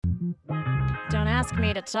Don't ask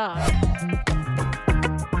me to talk.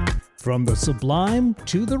 From the sublime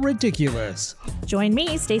to the ridiculous. Join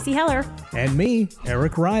me, Stacey Heller, And me,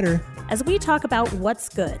 Eric Ryder. as we talk about what's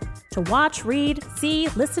good to watch, read, see,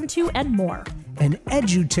 listen to, and more. An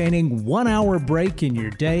edutaining 1-hour break in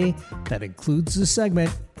your day that includes the segment,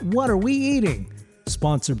 What Are We Eating?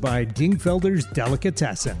 Sponsored by Dingfelder's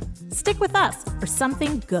Delicatessen. Stick with us for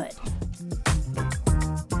something good.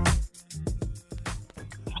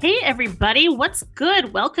 Hey, everybody. What's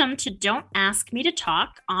good? Welcome to Don't Ask Me to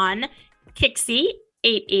Talk on Kixie,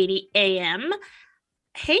 880 AM.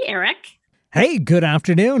 Hey, Eric. Hey, good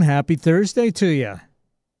afternoon. Happy Thursday to you.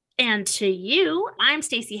 And to you, I'm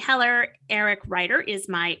Stacey Heller. Eric Ryder is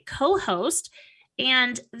my co-host.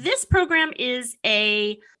 And this program is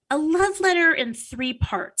a love letter in 3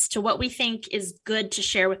 parts to what we think is good to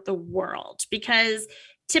share with the world. Because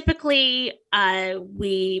typically,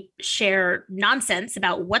 we share nonsense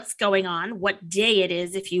about what's going on, what day it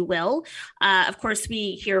is, if you will. Of course,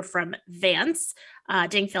 we hear from Vance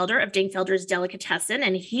Dingfelder of Dingfelder's Delicatessen,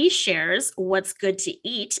 and he shares what's good to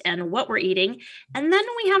eat and what we're eating. And then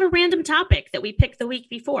we have a random topic that we picked the week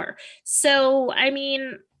before. So, I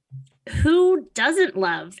mean, who doesn't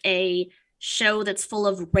love a show that's full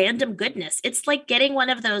of random goodness? It's like getting one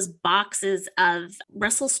of those boxes of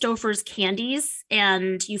Russell Stover's candies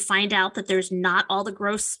and you find out that there's not all the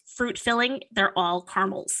gross fruit filling. They're all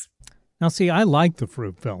caramels. Now, see, I like the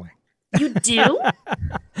fruit filling. You do?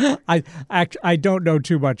 I don't know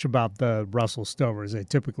too much about the Russell Stovers. They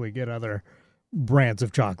typically get other brands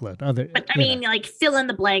of chocolate. But I mean, like fill in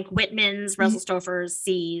the blank, Whitman's, Russell Stover's,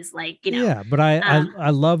 C's, like, you know. Yeah, but I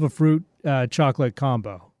love a fruit chocolate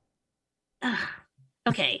combo.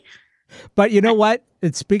 Okay. But you know what?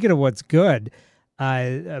 Speaking of what's good,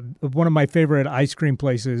 one of my favorite ice cream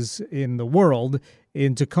places in the world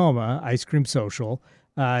in Tacoma, Ice Cream Social,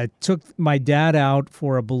 took my dad out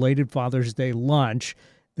for a belated Father's Day lunch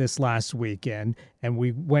this last weekend, and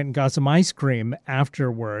we went and got some ice cream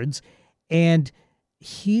afterwards, and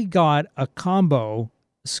he got a combo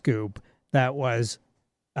scoop that was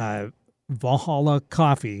Valhalla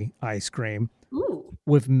coffee ice cream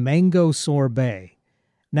with mango sorbet.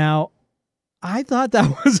 Now, I thought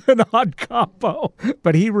that was an odd combo,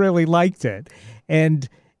 but he really liked it. And,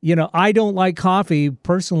 you know, I don't like coffee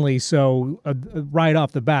personally, so right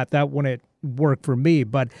off the bat, that wouldn't work for me.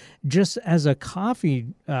 But just as a coffee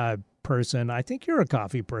person, I think you're a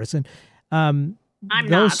coffee person. I'm those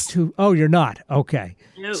not. two, oh, you're not? Okay.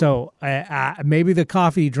 No. So maybe the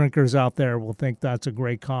coffee drinkers out there will think that's a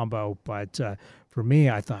great combo. But for me,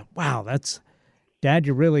 I thought, wow, Dad,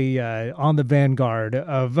 you're really on the vanguard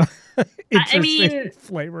of interesting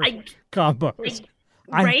flavor combos.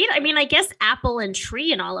 Right? I mean, I guess apple and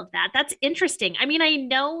tree and all of that. That's interesting. I mean, I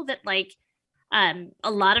know that like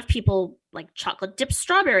a lot of people like chocolate dipped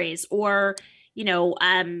strawberries or, you know,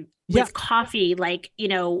 with coffee, like, you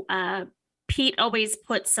know, Pete always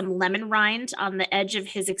puts some lemon rind on the edge of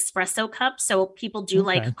his espresso cup. So people do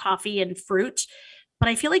like coffee and fruit. But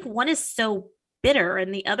I feel like one is so bitter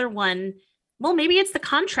and the other one, well, maybe it's the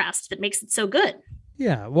contrast that makes it so good.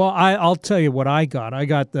 Yeah, well, I'll tell you what I got. I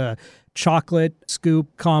got the chocolate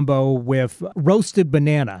scoop combo with roasted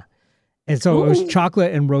banana. And so it was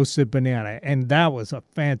chocolate and roasted banana. And that was a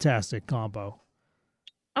fantastic combo.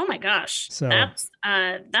 Oh, my gosh. So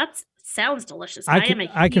That sounds delicious. I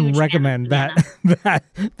can recommend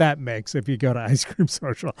that mix if you go to Ice Cream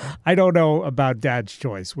Social. I don't know about Dad's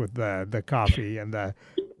choice with the coffee and the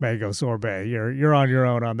mango sorbet. You're on your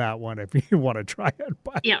own on that one if you want to try it.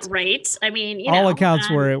 But yeah, right. I mean, all accounts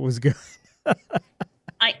were it was good.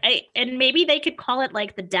 And maybe they could call it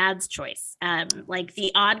like the Dad's choice, like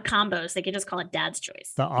the odd combos. They could just call it Dad's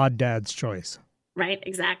choice. The odd Dad's choice. Right.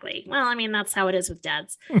 Exactly. Well, I mean, that's how it is with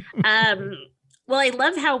dads. Well, I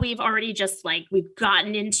love how we've already just like we've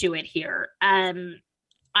gotten into it here. I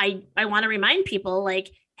want to remind people like,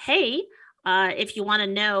 hey, if you want to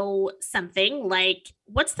know something like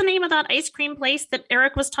what's the name of that ice cream place that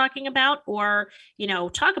Eric was talking about, or, you know,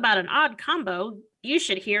 talk about an odd combo, you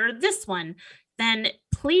should hear this one. Then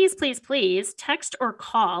please, please, please text or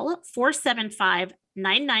call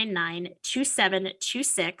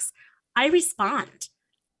 475-999-2726. I respond.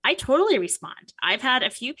 I totally respond. I've had a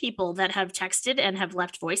few people that have texted and have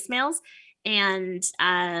left voicemails, and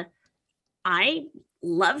I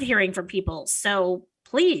love hearing from people. So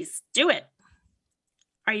please do it.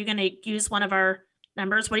 Are you going to use one of our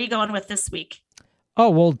numbers? What are you going with this week? Oh,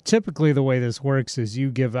 well, typically the way this works is you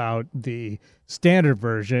give out the standard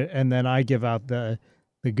version and then I give out the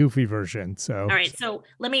goofy version. So, all right. So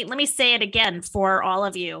let me say it again for all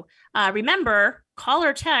of you. Remember, call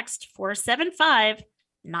or text 475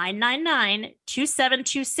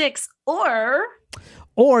 999-2726,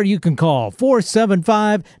 Or you can call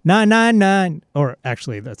 475-999, or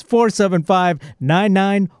actually that's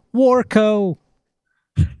 475-99-WARCO.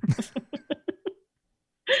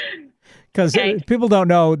 Because people don't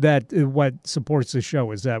know that what supports the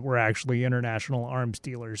show is that we're actually international arms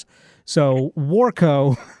dealers. So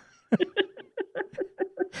WARCO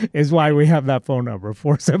is why we have that phone number,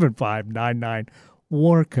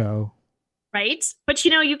 475-99-WARCO. right? But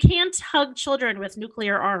you can't hug children with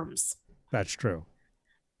nuclear arms. That's true.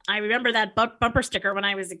 I remember that bumper sticker when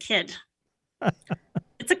I was a kid.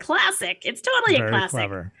 It's a classic. It's totally a classic. Very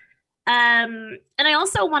clever. And I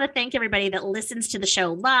also want to thank everybody that listens to the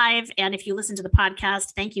show live. And if you listen to the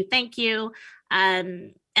podcast, thank you.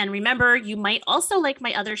 And remember, you might also like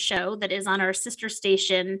my other show that is on our sister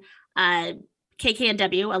station,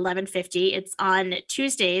 KKNW 1150. It's on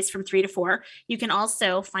Tuesdays from 3 to 4. You can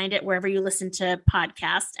also find it wherever you listen to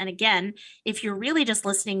podcasts. And again, if you're really just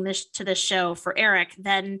listening to this show for Eric,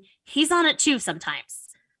 then he's on it too sometimes.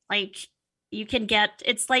 Like you can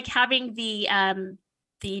it's like having the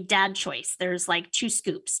dad choice. There's like 2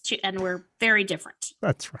 scoops, and we're very different.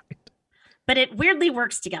 That's right. But it weirdly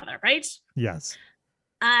works together, right? Yes.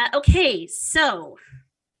 Okay, so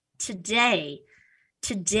today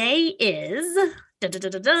is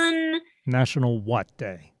National what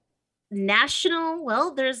day? National,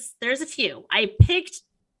 well, there's a few. I picked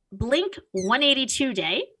Blink 182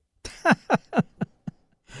 Day.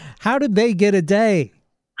 How did they get a day?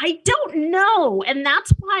 I don't know. And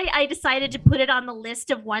that's why I decided to put it on the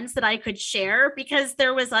list of ones that I could share, because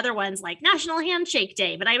there was other ones like National Handshake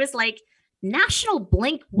Day, but I was like, National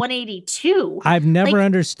Blink 182. I've never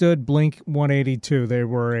understood Blink 182. They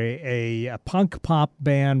were a punk pop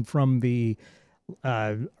band from the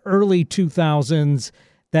early 2000s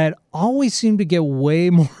that always seemed to get way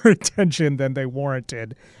more attention than they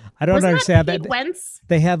warranted. I don't understand that.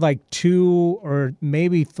 They had like 2 or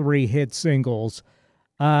maybe 3 hit singles.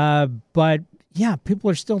 But yeah, people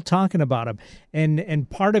are still talking about them. And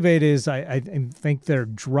part of it is I think their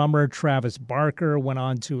drummer, Travis Barker, went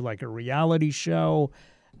on to like a reality show,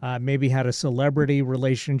 maybe had a celebrity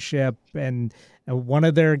relationship. And one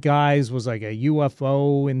of their guys was like a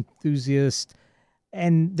UFO enthusiast.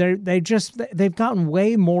 And they've gotten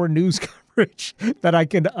way more news coverage that I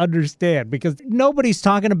can understand, because nobody's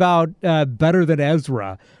talking about Better Than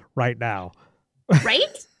Ezra right now.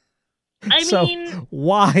 Right? I mean,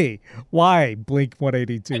 why Blink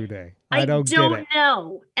 182 Day? I don't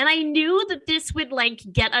know. And I knew that this would like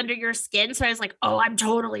get under your skin. So I was like, oh, I'm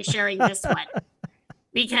totally sharing this one,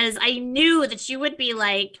 because I knew that you would be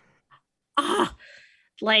like,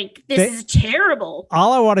 this is terrible.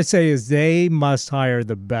 All I want to say is they must hire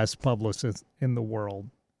the best publicist in the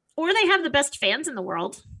world. Or they have the best fans in the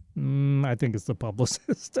world. I think it's the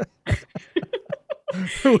publicist.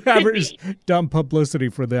 Whoever's done publicity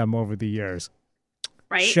for them over the years.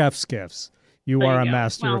 Right? Chef's gifts. You are a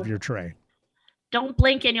master of your trade. Don't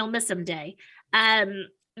blink and you'll miss them day.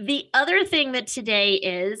 The other thing that today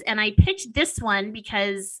is, and I picked this one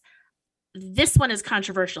because this one is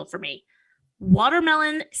controversial for me.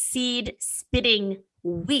 Watermelon Seed Spitting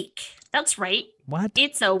Week. That's right. What?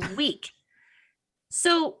 It's a week.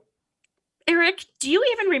 So, Eric, do you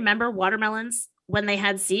even remember watermelons when they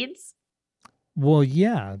had seeds? Well,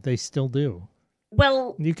 yeah, they still do.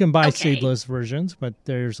 Well, you can buy seedless versions, but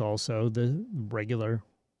there's also the regular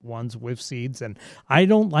ones with seeds, and I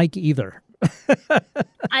don't like either.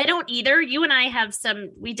 I don't either. You and I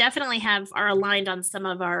we definitely are aligned on some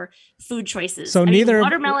of our food choices. So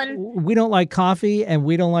watermelon. We don't like coffee, and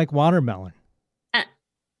we don't like watermelon.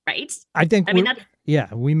 Right? I think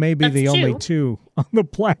we may be the only 2 on the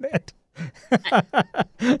planet.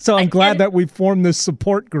 So I'm glad that we formed this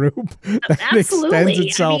support group that extends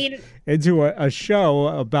itself into a show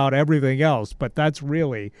about everything else. But that's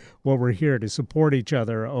really what we're here to support each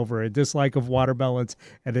other over a dislike of watermelons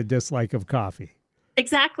and a dislike of coffee.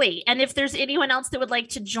 Exactly. And if there's anyone else that would like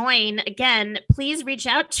to join, again, please reach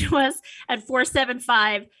out to us at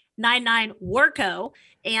 475-99-WARCO.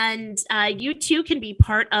 And you too can be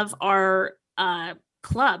part of our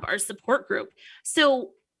club, our support group.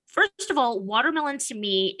 So first of all, watermelon to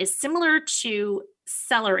me is similar to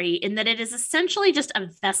celery in that it is essentially just a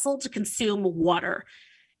vessel to consume water.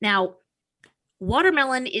 Now,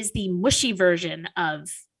 watermelon is the mushy version of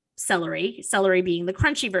celery being the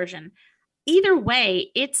crunchy version. Either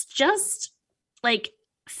way, it's just like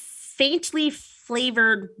faintly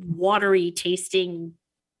flavored, watery tasting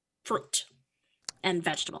fruit and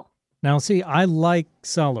vegetable. Now, see, I like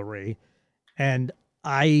celery, and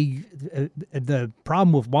the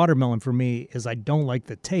problem with watermelon for me is I don't like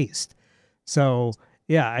the taste. So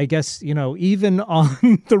yeah, I guess, even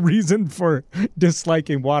on the reason for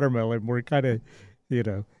disliking watermelon, we're kind of, you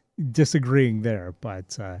know, disagreeing there, All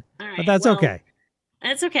but right. that's Well, okay.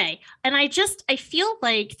 it's okay. And I feel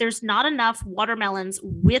like there's not enough watermelons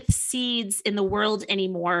with seeds in the world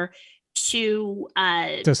anymore to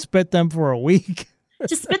To spit them for a week.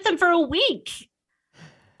 spit them for a week.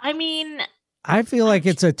 I mean, I feel I'm like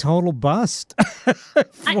it's a total bust I,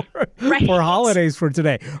 for, right. for holidays for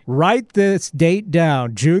today. Write this date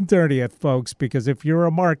down, June 30th, folks, because if you're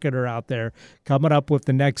a marketer out there coming up with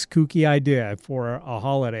the next kooky idea for a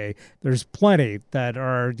holiday, there's plenty that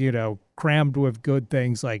are, crammed with good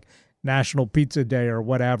things like National Pizza Day or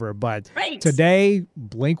whatever. But Right. today,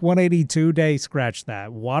 Blink 182 Day, scratch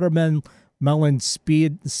that. Melon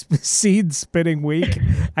seed spitting week.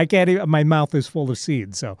 I can't even. My mouth is full of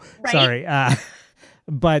seeds. So Right. sorry.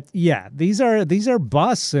 But yeah, these are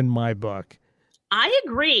busts in my book. I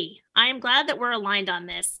agree. I am glad that we're aligned on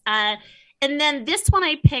this. And then this one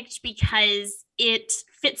I picked because it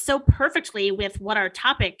fits so perfectly with what our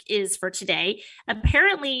topic is for today.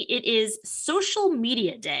 Apparently, it is Social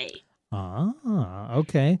Media Day. Ah,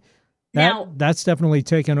 okay. Now, That's definitely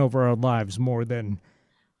taken over our lives more than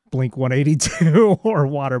Blink 182 or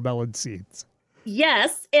watermelon seeds.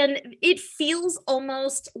 yes, and it feels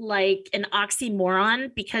almost like an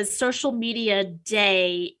oxymoron because Social Media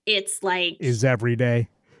Day, it's like Is every day.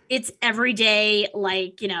 it's every day,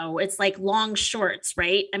 like, it's like long shorts,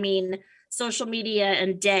 right? I mean, social media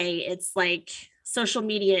and day, it's like social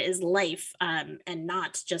media is life, and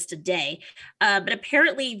not just a day. But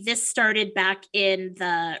apparently, this started back in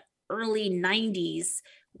the early 90s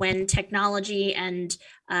when technology and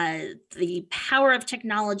the power of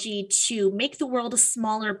technology to make the world a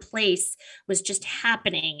smaller place was just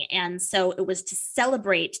happening. And so it was to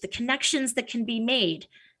celebrate the connections that can be made.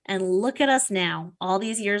 And look at us now, all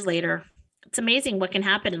these years later. It's amazing what can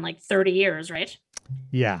happen in like 30 years, right?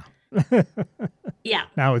 Yeah. Yeah.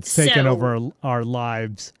 Now it's taken So over our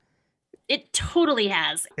lives. it totally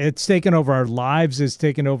has. It's taken over our lives. It's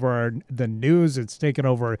taken over the news. It's taken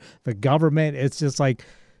over the government. It's just like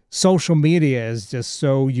social media is just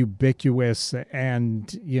so ubiquitous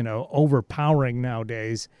and, overpowering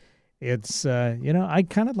nowadays. It's, I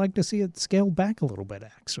kind of like to see it scaled back a little bit,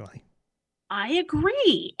 actually. I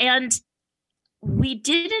agree. And we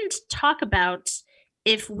didn't talk about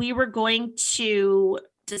if we were going to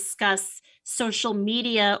discuss social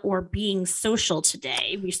media or being social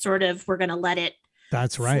today. We sort of were going to let it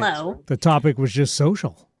That's right. flow. The topic was just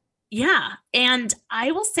social. Yeah. And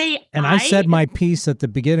I will say, And I said my piece at the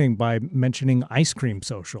beginning by mentioning ice cream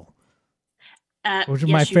social, which is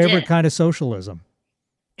my yes, you favorite did. kind of socialism.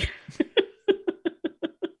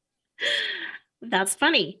 That's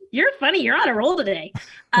funny. You're funny. You're on a roll today.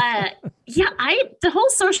 Yeah, the whole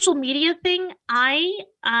social media thing, I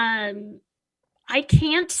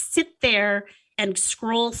can't sit there and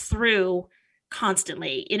scroll through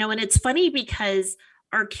constantly, and it's funny because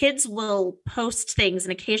our kids will post things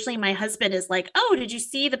and occasionally my husband is like, "Oh, did you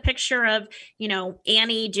see the picture of,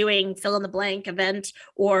 Annie doing fill in the blank event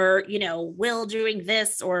or, Will doing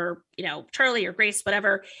this or, Charlie or Grace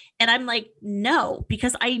whatever." And I'm like, "No,"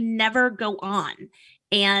 because I never go on.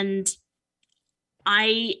 And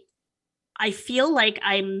I I feel like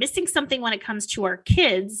I'm missing something when it comes to our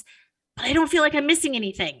kids, but I don't feel like I'm missing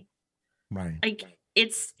anything. Right. Like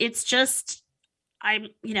it's just I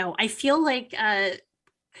feel like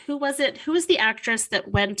who was it? Who was the actress that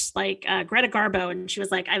went like Greta Garbo and she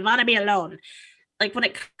was like, "I want to be alone." Like when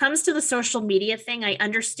it comes to the social media thing, I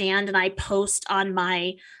understand and I post on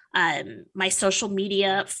my social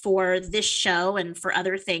media for this show and for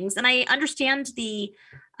other things, and I understand the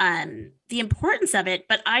importance of it.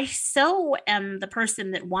 But I so am the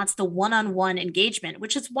person that wants the one-on-one engagement,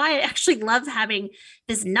 which is why I actually love having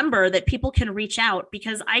this number that people can reach out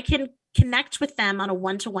because I can connect with them on a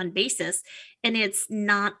one-to-one basis, and it's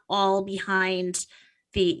not all behind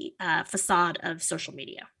the facade of social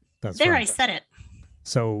media. That's There, right. I said it.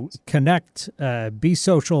 So connect, be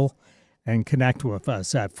social, and connect with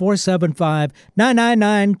us at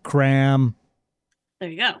 475-999-CRAM. There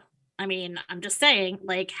you go. I mean, I'm just saying,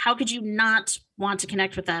 like, how could you not want to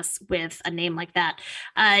connect with us with a name like that?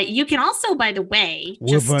 You can also, by the way,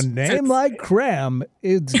 With a name like CRAM,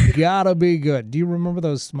 it's gotta be good. Do you remember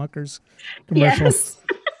those Smuckers commercials?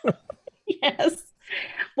 Yes. Yes.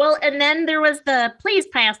 Well, and then there was the "Please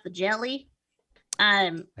pass the jelly."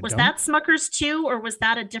 Was that Smuckers too, or was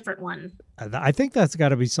that a different one? I think that's got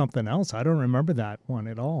to be something else. I don't remember that one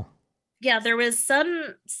at all. Yeah, there was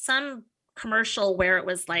some commercial where it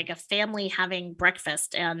was like a family having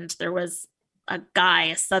breakfast, and there was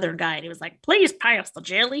a Southern guy, and he was like, "Please pass the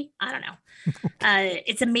jelly." I don't know.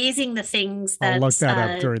 It's amazing the things that I'll look that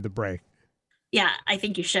up during the break. Yeah, I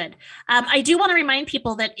think you should. I do want to remind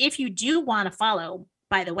people that if you do want to follow,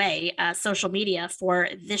 by the way, social media for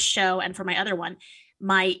this show and for my other one,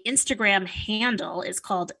 my Instagram handle is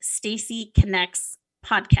called Stacy Connects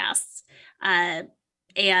Podcasts.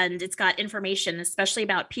 And it's got information, especially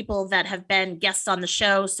about people that have been guests on the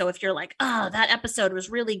show. So if you're like, oh, that episode was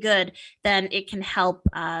really good, then it can help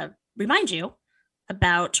remind you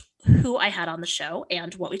about who I had on the show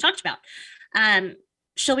and what we talked about.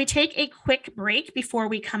 Shall we take a quick break before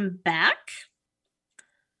we come back?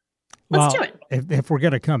 Let's do it. If we're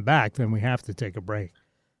going to come back, then we have to take a break.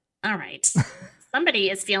 All right. Somebody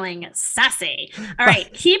is feeling sassy. All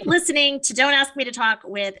right. Keep listening to Don't Ask Me to Talk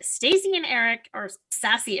with Stacy and Eric, or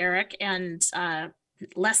Sassy Eric and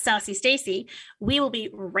less sassy Stacy. We will be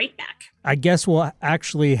right back. I guess we'll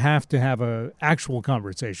actually have to have an actual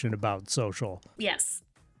conversation about social. Yes.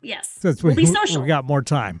 We'll be social. We got more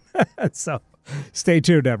time. So stay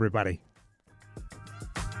tuned, everybody.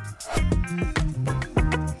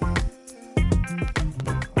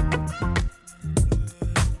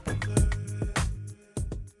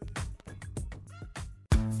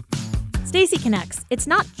 Stacy Connects. It's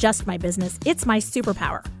not just my business, it's my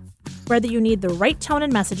superpower. Whether you need the right tone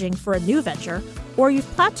and messaging for a new venture, or you've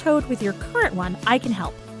plateaued with your current one, I can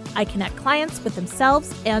help. I connect clients with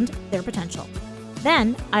themselves and their potential.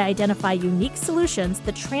 Then, I identify unique solutions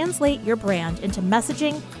that translate your brand into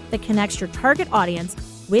messaging that connects your target audience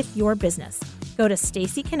with your business. Go to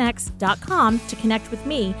stacyconnects.com to connect with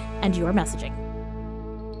me and your messaging.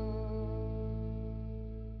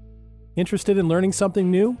 Interested in learning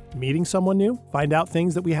something new? Meeting someone new? Find out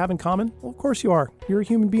things that we have in common? Well, of course you are. You're a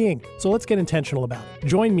human being. So let's get intentional about it.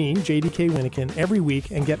 Join me, JDK Winnikin, every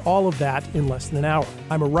week and get all of that in less than an hour.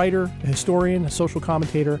 I'm a writer, a historian, a social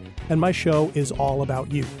commentator, and my show is all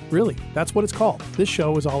about you. Really, that's what it's called. This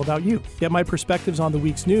show is all about you. Get my perspectives on the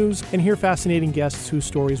week's news and hear fascinating guests whose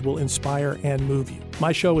stories will inspire and move you.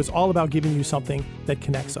 My show is all about giving you something that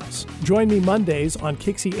connects us. Join me Mondays on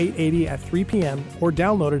Kixie 880 at 3 p.m. or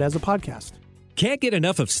download it as a podcast. Can't get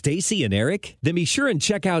enough of Stacy and Eric? Then be sure and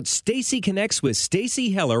check out Stacy Connects with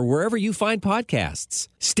Stacy Heller wherever you find podcasts.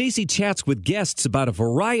 Stacy chats with guests about a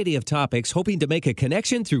variety of topics, hoping to make a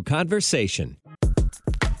connection through conversation.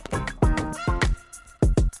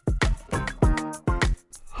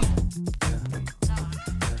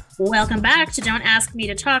 Welcome back to Don't Ask Me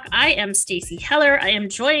to Talk. I am Stacy Heller. I am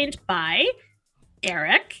joined by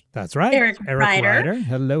Eric. That's right. Eric Ryder.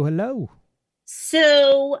 Hello.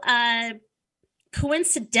 So,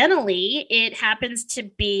 coincidentally, it happens to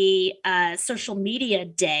be Social Media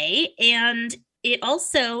Day, and it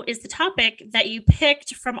also is the topic that you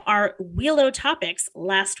picked from our Wheel O Topics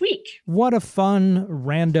last week. What a fun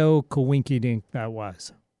rando coinkydink that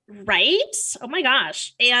was. Right? Oh my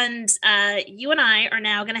gosh. And you and I are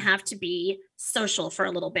now going to have to be social for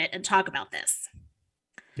a little bit and talk about this.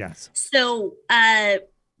 Yes. So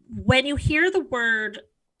when you hear the word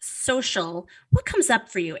social, what comes up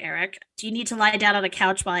for you, Eric? Do you need to lie down on a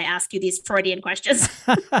couch while I ask you these Freudian questions?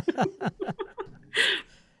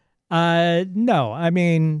 No, I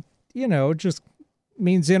mean, just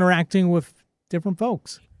means interacting with different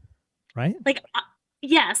folks, right? Like,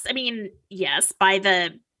 yes. I mean, yes, by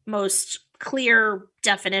the most clear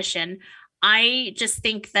definition. I just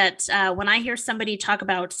think that when I hear somebody talk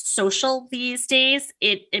about social these days,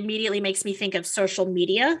 it immediately makes me think of social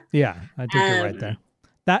media. Yeah, I think you're right there.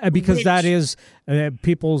 Because that is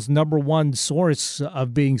people's number one source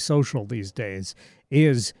of being social these days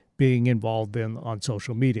is being involved on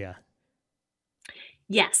social media.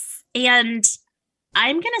 Yes. And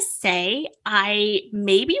I'm going to say I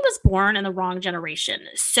maybe was born in the wrong generation.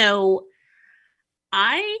 So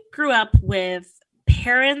I grew up with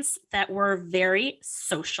parents that were very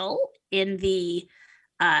social in the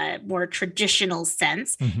more traditional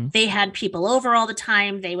sense. Mm-hmm. They had people over all the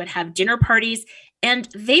time. They would have dinner parties and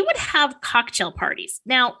they would have cocktail parties.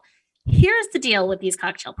 Now, here's the deal with these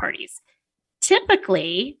cocktail parties.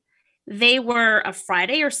 Typically, they were a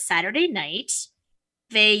Friday or Saturday night.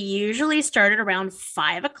 They usually started around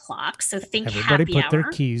 5 o'clock. So think everybody happy put hour.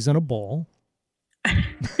 Their keys in a bowl.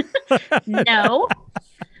 No,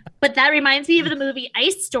 but that reminds me of the movie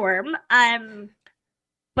Ice Storm.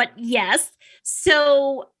 But yes,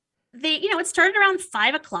 so they, it started around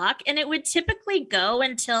 5 o'clock and it would typically go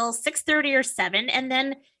until 6:30 or 7. And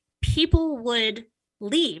then people would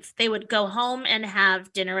leave. They would go home and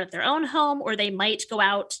have dinner at their own home, or they might go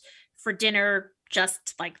out for dinner,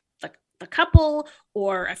 just like the couple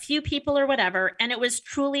or a few people or whatever. And it was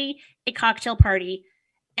truly a cocktail party.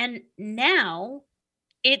 And now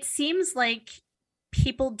it seems like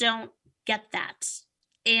people don't get that.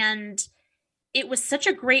 And it was such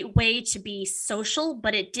a great way to be social,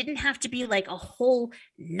 but it didn't have to be like a whole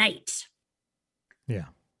night. Yeah.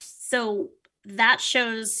 So that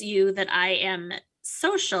shows you that I am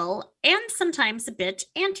social and sometimes a bit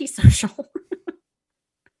antisocial.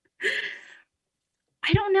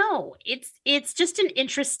 I don't know. It's just an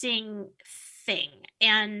interesting thing.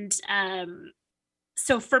 And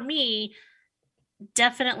so for me,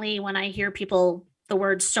 definitely when I hear people, the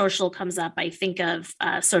word social comes up, I think of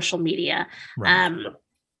social media. Right.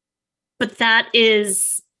 But that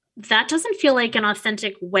doesn't feel like an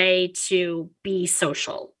authentic way to be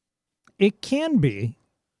social. It can be.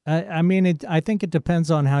 I mean, I think it depends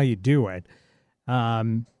on how you do it. I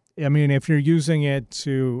mean, if you're using it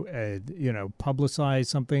to, publicize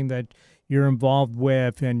something that you're involved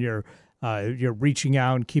with, and you're reaching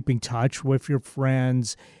out and keeping touch with your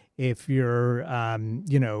friends, if you're,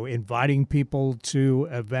 inviting people to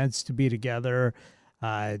events to be together,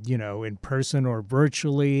 in person or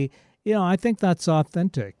virtually, I think that's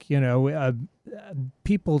authentic.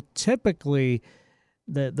 People typically.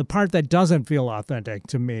 The part that doesn't feel authentic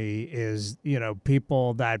to me is,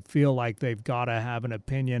 people that feel like they've got to have an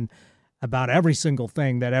opinion about every single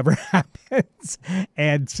thing that ever happens,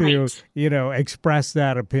 and to, Right. Express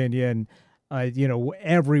that opinion,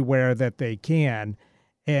 everywhere that they can,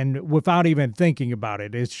 and without even thinking about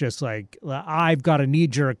it. It's just like, I've got a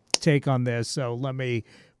knee-jerk take on this, so let me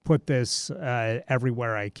put this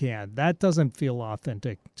everywhere I can. That doesn't feel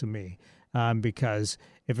authentic to me, because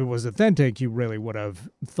if it was authentic, you really would have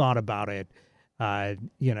thought about it,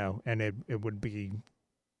 and it would be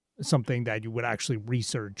something that you would actually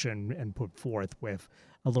research and put forth with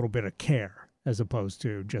a little bit of care, as opposed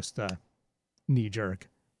to just a knee-jerk,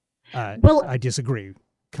 Well, I disagree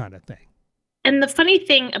kind of thing. and the funny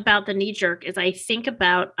thing about the knee jerk is I think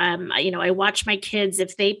about, I watch my kids,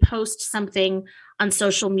 if they post something on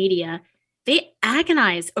social media, they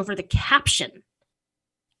agonize over the caption.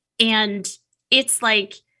 And it's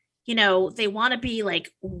like, they want to be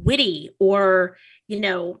like witty, or,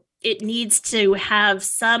 it needs to have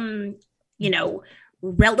some,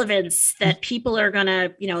 relevance that people are going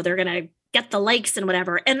to, they're going to get the likes and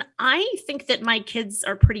whatever. And I think that my kids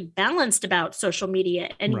are pretty balanced about social media.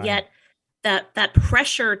 And Right. yet that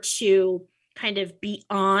pressure to kind of be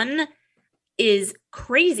on is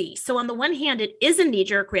crazy. So on the one hand, it is a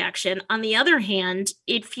knee-jerk reaction. On the other hand,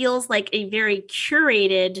 it feels like a very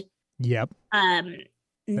curated Yep.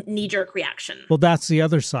 knee-jerk reaction. Well, that's the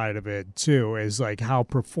other side of it too, is like, how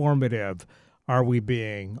performative are we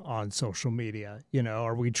being on social media?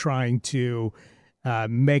 Are we trying to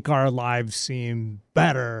make our lives seem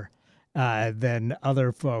better than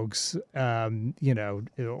other folks,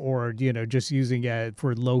 or, just using it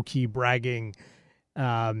for low-key bragging,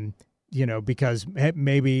 because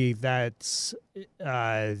maybe that's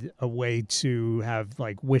a way to have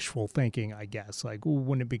like wishful thinking, I guess. Like, ooh,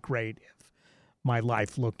 wouldn't it be great if my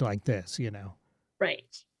life looked like this, Right.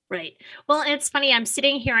 Well, it's funny. I'm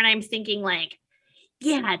sitting here and I'm thinking like,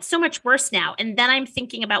 yeah, it's so much worse now. And then I'm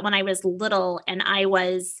thinking about when I was little and I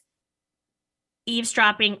was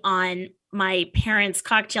eavesdropping on my parents'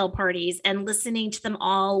 cocktail parties and listening to them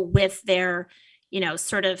all with their,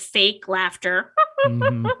 sort of fake laughter,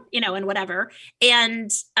 Mm-hmm. and whatever,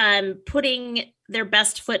 and putting their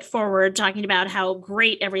best foot forward, talking about how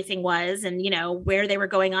great everything was, and where they were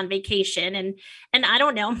going on vacation, and I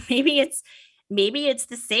don't know, maybe it's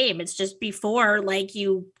the same. It's just before, like,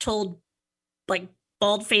 you told like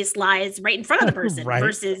bald-faced lies right in front of the person, Right.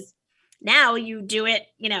 versus now you do it,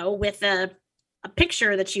 with a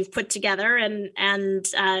picture that you've put together, and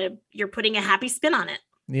you're putting a happy spin on it.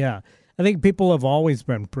 Yeah. I think people have always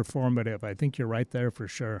been performative. I think you're right there for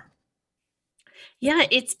sure. Yeah,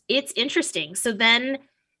 it's interesting. So then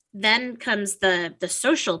comes the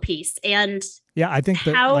social piece, and Yeah, I think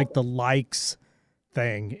that how like the likes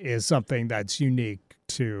thing is something that's unique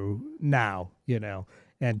to now,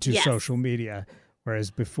 and to Yes. social media.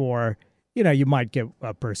 Whereas before, you might get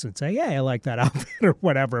a person say, "Hey, I like that outfit," or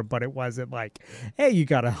whatever, but it wasn't like, "Hey, you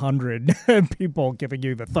got 100 people giving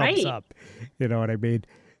you the thumbs Right. up." You know what I mean?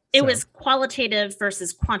 it So, was qualitative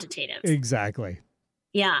versus quantitative. exactly.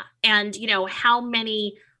 Yeah. And, how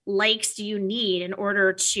many likes do you need in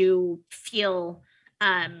order to feel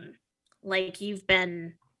like you've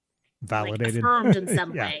been like Validated. affirmed in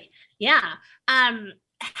some Yeah. way? Yeah.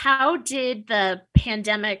 How did the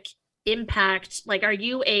pandemic impact, like, are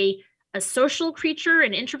you a social creature,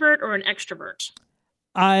 an introvert, or an extrovert?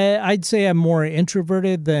 I'd say I'm more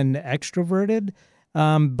introverted than extroverted.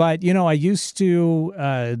 But I used to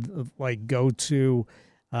like go to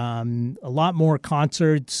a lot more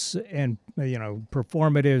concerts and,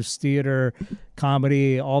 performatives, theater,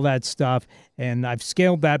 comedy, all that stuff. And I've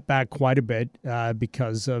scaled that back quite a bit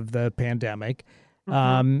because of the pandemic.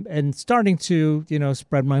 And starting to,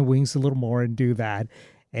 spread my wings a little more and do that.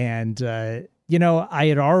 And, I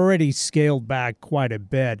had already scaled back quite a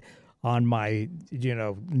bit on my,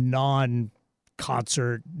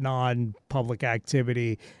 non-concert, non-public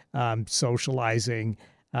activity, socializing.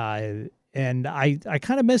 And I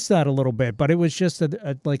kind of missed that a little bit, but it was just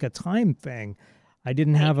like a time thing. I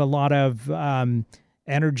didn't have a lot of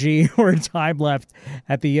energy or time left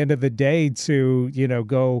at the end of the day to,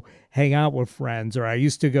 go hang out with friends. Or I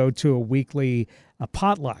used to go to a weekly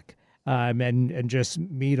potluck and just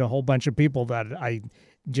meet a whole bunch of people that I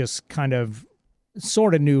just kind of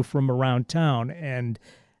sort of knew from around town. And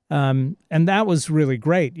that was really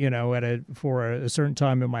great, for a certain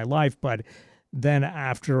time in my life. But then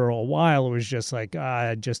after a while, it was just like,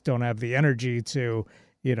 I just don't have the energy to,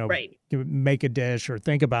 make a dish or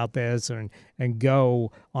think about this and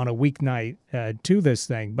go on a weeknight to this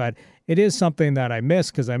thing. But it is something that I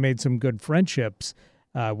miss because I made some good friendships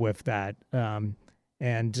with that. I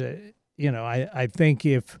think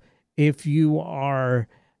if you are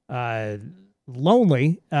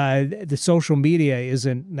lonely, the social media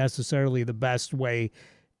isn't necessarily the best way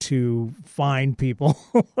to find people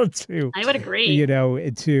I would agree.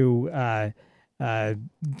 To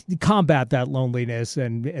combat that loneliness.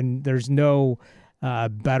 And there's no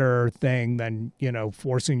better thing than,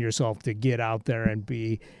 forcing yourself to get out there and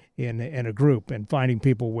be in a group and finding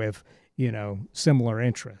people with, similar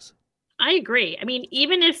interests. I agree. I mean,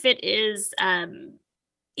 even if it's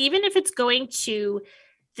going to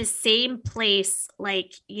the same place,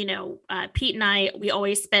 like, Pete and I, we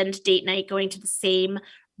always spend date night going to the same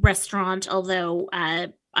restaurant, although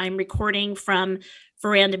I'm recording from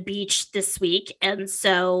Veranda Beach this week. And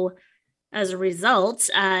so as a result,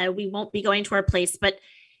 we won't be going to our place, but,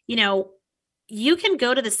 you can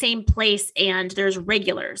go to the same place and there's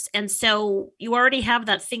regulars. And so you already have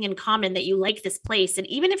that thing in common that you like this place. And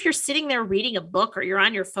even if you're sitting there reading a book or you're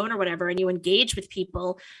on your phone or whatever, and you engage with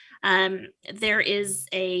people, there is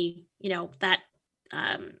that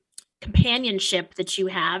companionship that you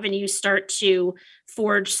have, and you start to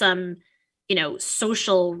forge some,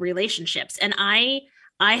 social relationships. And I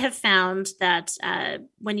have found that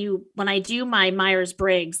when I do my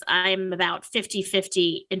Myers-Briggs, I'm about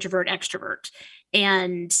 50-50 introvert extrovert.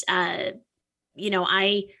 And, I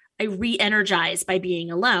re-energize by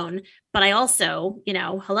being alone, but I also,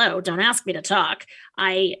 hello, don't ask me to talk.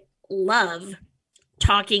 I love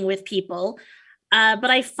talking with people.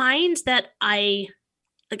 But I find that I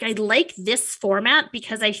like this format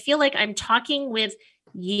because I feel like I'm talking with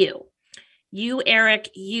you, Eric,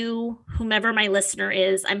 whomever my listener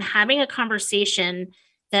is. I'm having a conversation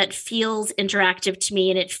that feels interactive to me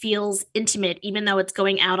and it feels intimate, even though it's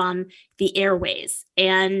going out on the airways.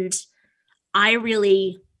 And I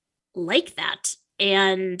really like that.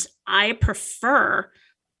 And I prefer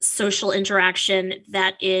social interaction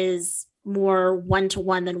that is more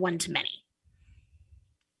one-to-one than one-to-many.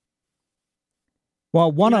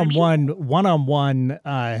 Well, one-on-one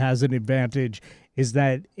has an advantage is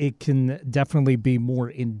that it can definitely be more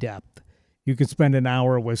in-depth. You can spend an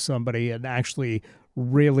hour with somebody and actually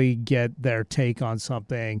really get their take on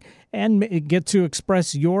something and get to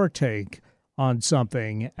express your take on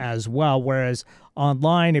something as well. Whereas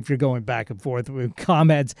online, if you're going back and forth with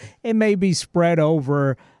comments, it may be spread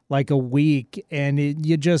over like a week, and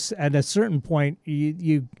you just, at a certain point,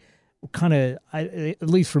 you kind of, at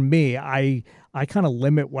least for me, I kind of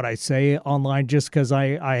limit what I say online just because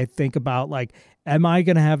I think about, like, am I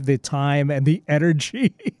going to have the time and the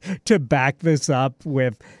energy to back this up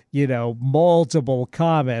with, multiple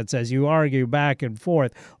comments as you argue back and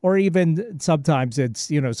forth, or even sometimes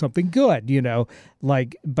it's, something good,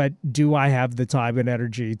 but do I have the time and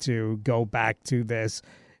energy to go back to this,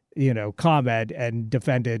 comment and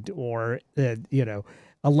defend it or,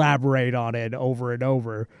 elaborate on it over and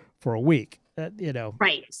over for a week,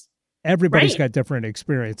 Right. Everybody's got different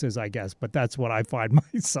experiences, I guess, but that's what I find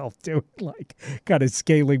myself doing, like kind of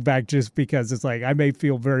scaling back just because it's like I may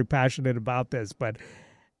feel very passionate about this, but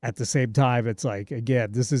at the same time, it's like,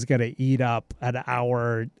 again, this is going to eat up an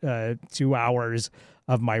hour, 2 hours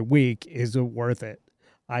of my week. Is it worth it?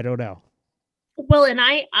 I don't know. Well, and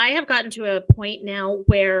I have gotten to a point now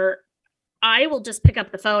where I will just pick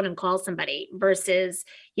up the phone and call somebody versus,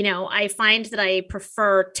 I find that I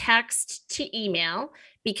prefer text to email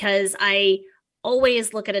because I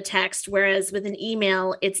always look at a text, whereas with an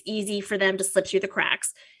email, it's easy for them to slip through the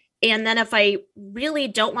cracks. And then if I really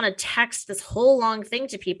don't want to text this whole long thing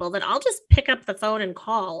to people, then I'll just pick up the phone and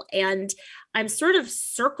call. And I'm sort of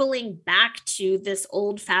circling back to this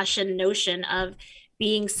old-fashioned notion of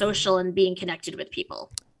being social and being connected with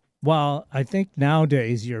people. Well, I think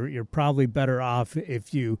nowadays you're probably better off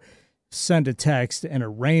if you send a text and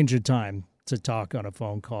arrange a time to talk on a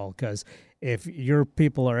phone call, because if your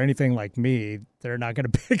people are anything like me, they're not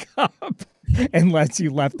going to pick up unless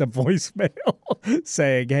you left a voicemail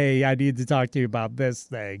saying, hey, I need to talk to you about this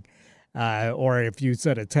thing. Or if you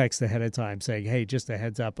sent a text ahead of time saying, hey, just a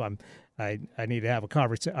heads up, I need to have a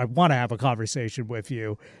conversation. I want to have a conversation with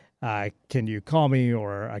you. Can you call me,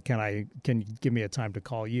 or can you give me a time to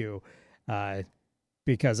call you?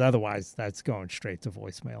 Because otherwise that's going straight to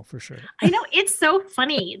voicemail for sure. I know, it's so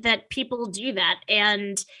funny that people do that,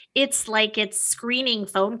 and it's like it's screening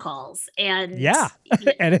phone calls, and yeah,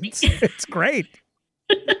 and it's great.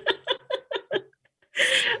 But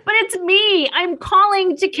it's me. I'm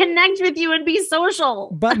calling to connect with you and be social.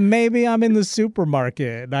 But maybe I'm in the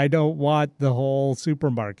supermarket and I don't want the whole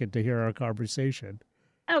supermarket to hear our conversation.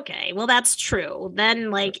 Okay, well, that's true. Then,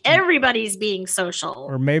 like, everybody's being social.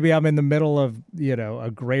 Or maybe I'm in the middle of,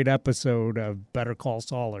 a great episode of Better Call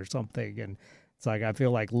Saul or something, and it's like I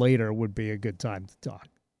feel like later would be a good time to talk.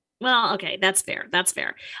 Well, okay, that's fair. That's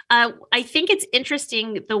fair. I think it's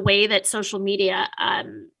interesting the way that social media,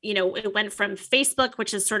 it went from Facebook,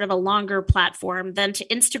 which is sort of a longer platform, then to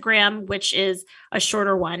Instagram, which is a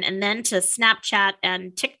shorter one, and then to Snapchat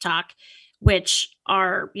and TikTok, which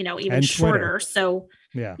are, even and shorter. Twitter. So,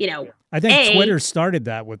 yeah, I think Twitter started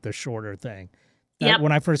that with the shorter thing. Yep.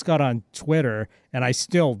 When I first got on Twitter, and I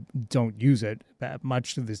still don't use it that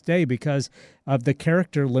much to this day because of the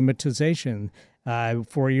character limitization.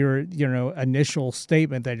 For your, initial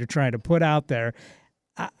statement that you're trying to put out there,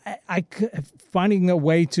 finding a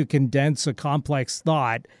way to condense a complex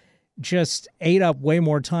thought just ate up way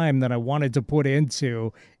more time than I wanted to put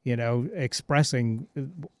into, expressing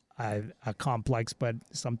a complex but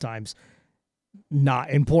sometimes not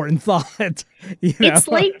important thought. It's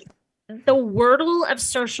like the Wordle of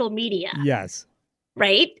social media. Yes.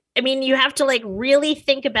 Right? I mean, you have to really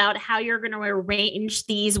think about how you're going to arrange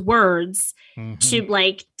these words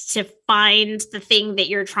to find the thing that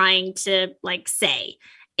you're trying to say.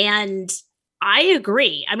 And I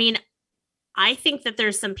agree. I mean, I think that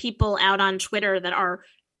there's some people out on Twitter that are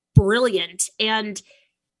brilliant, and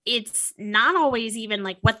it's not always even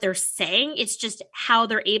what they're saying. It's just how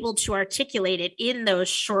they're able to articulate it in those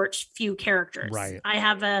short few characters. Right. I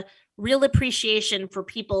have a real appreciation for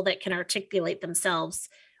people that can articulate themselves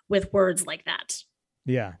with words like that.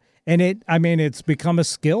 Yeah. And it's become a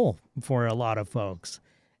skill for a lot of folks.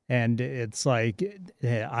 And it's like,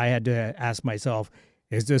 I had to ask myself,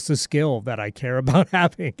 is this a skill that I care about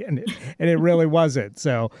having? And it really wasn't.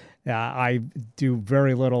 So I do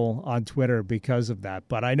very little on Twitter because of that.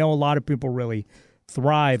 But I know a lot of people really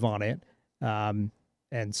thrive on it. And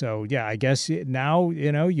so, yeah, I guess now,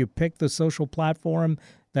 you pick the social platform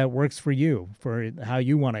that works for you, for how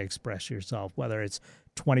you want to express yourself, whether it's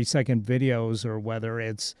 20-second videos or whether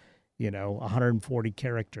it's, 140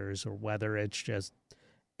 characters or whether it's just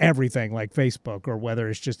everything like Facebook or whether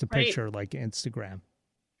it's just a picture like Instagram.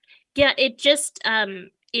 Yeah, it just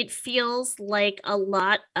it feels like a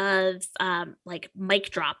lot of mic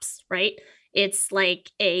drops, right? It's like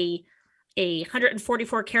a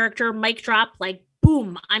 144 character mic drop,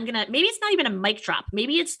 boom, maybe it's not even a mic drop.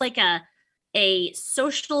 Maybe it's like a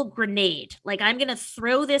social grenade. I'm going to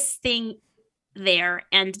throw this thing there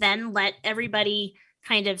and then let everybody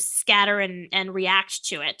kind of scatter and react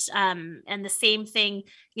to it. And the same thing,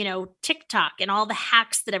 TikTok and all the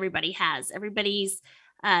hacks that everybody has. Everybody's,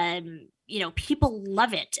 people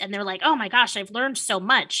love it. And they're like, oh my gosh, I've learned so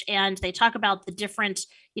much. And they talk about the different,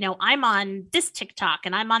 I'm on this TikTok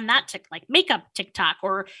and I'm on that makeup TikTok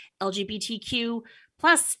or LGBTQ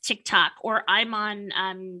plus TikTok, or I'm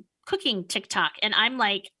on cooking TikTok. And I'm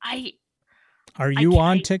like, Are you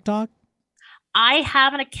on TikTok? I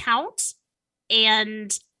have an account,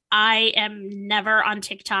 and I am never on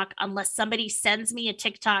TikTok unless somebody sends me a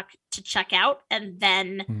TikTok to check out, and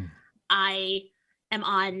then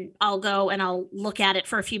I'll go and I'll look at it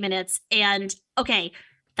for a few minutes. And okay,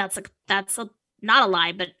 that's not a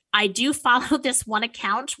lie, but I do follow this one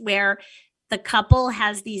account where the couple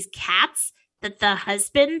has these cats that the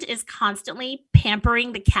husband is constantly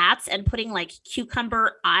pampering the cats and putting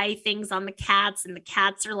cucumber eye things on the cats. And the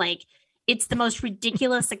cats are it's the most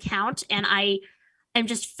ridiculous account. And I am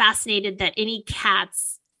just fascinated that any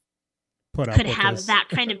cats could have this. That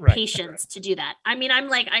kind of right. patience to do that. I mean,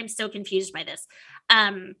 I'm so confused by this.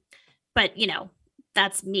 But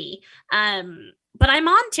that's me. but I'm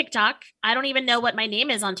on TikTok. I don't even know what my name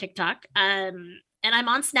is on TikTok. And I'm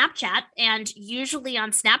on Snapchat. And usually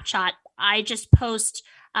on Snapchat, I just post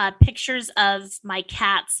pictures of my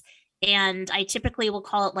cats. And I typically will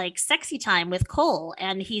call it like sexy time with Cole.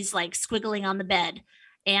 And he's like squiggling on the bed.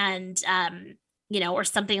 And, or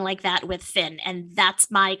something like that with Finn. And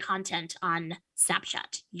that's my content on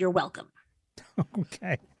Snapchat. You're welcome.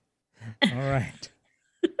 Okay. All right.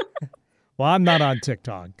 Well, I'm not on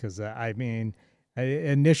TikTok because,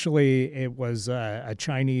 initially it was a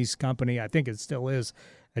Chinese company. I think it still is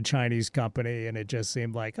a Chinese company. And it just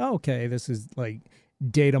seemed like, oh, okay, this is like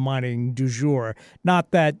data mining du jour.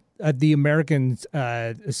 Not that the American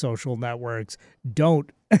social networks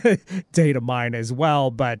don't data mine as well,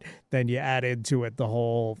 but then you add into it the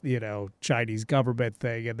whole, Chinese government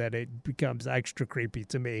thing, and then it becomes extra creepy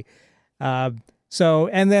to me. And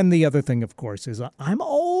then the other thing, of course, is I'm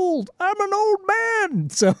old. I'm an old man.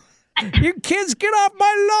 So you kids get off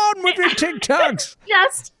my lawn with your TikToks.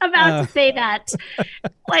 Just about to say that.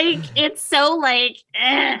 Like, it's so like,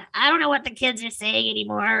 I don't know what the kids are saying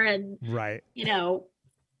anymore. And, right.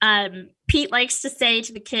 Pete likes to say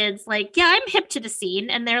to the kids, like, yeah, I'm hip to the scene.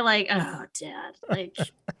 And they're like, oh, Dad, like,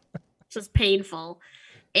 just painful.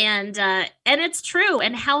 And it's true.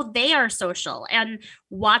 And how they are social, and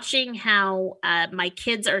watching how my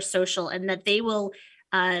kids are social, and that they will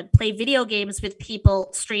play video games with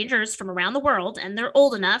strangers from around the world. And they're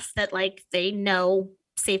old enough that like they know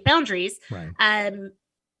safe boundaries, right.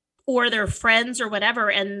 Or their friends or whatever.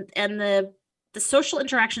 And the social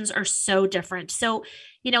interactions are so different. So,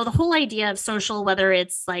 the whole idea of social, whether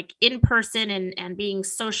it's like in person and being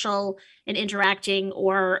social and interacting,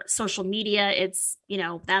 or social media, it's,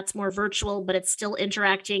 that's more virtual, but it's still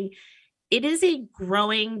interacting. It is a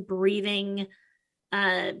growing, breathing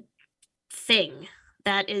thing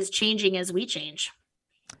that is changing as we change.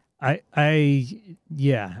 I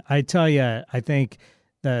tell you, I think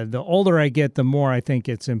the older I get, the more I think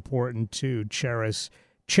it's important to cherish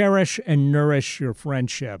and nourish your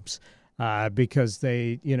friendships. Because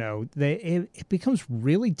it becomes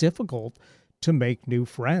really difficult to make new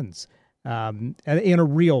friends in a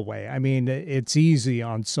real way. I mean, it's easy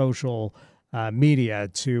on social media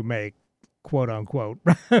to make quote unquote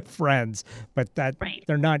friends, but that right.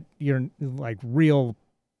 They're not your like real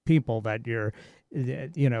people that you're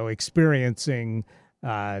experiencing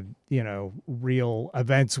real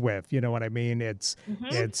events with. You know what I mean? It's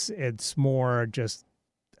it's more just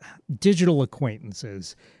digital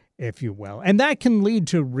acquaintances, if you will. And that can lead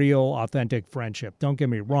to real, authentic friendship. Don't get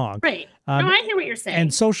me wrong. Right. No, I hear what you're saying.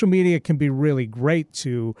 And social media can be really great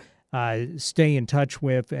to stay in touch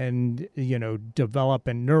with and, develop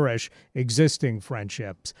and nourish existing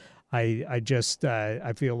friendships. I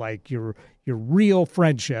feel like your real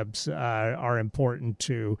friendships are important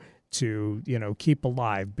to keep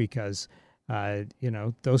alive, because,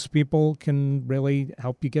 those people can really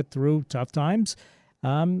help you get through tough times.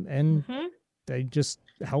 And they just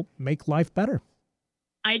help make life better.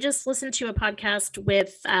 I just listened to a podcast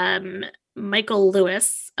with Michael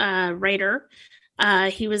Lewis, writer.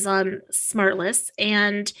 He was on Smartless,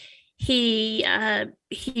 and he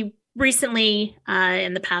recently,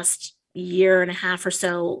 in the past year and a half or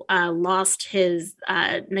so, lost his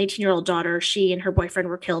 19-year-old daughter. She and her boyfriend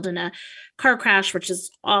were killed in a car crash, which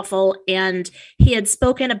is awful. And he had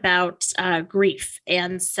spoken about grief.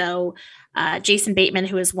 And so Jason Bateman,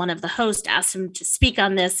 who is one of the hosts, asked him to speak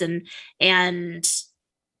on this. And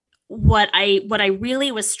what I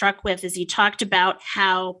really was struck with is he talked about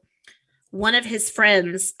how one of his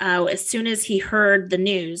friends, as soon as he heard the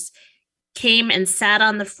news, came and sat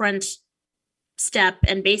on the front step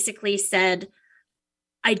and basically said,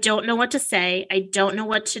 I don't know what to say. I don't know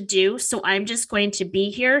what to do. So I'm just going to be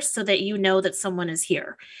here so that you know that someone is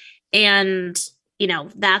here. And,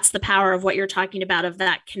 that's the power of what you're talking about, of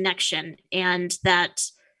that connection. And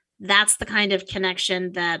that's the kind of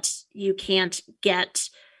connection that you can't get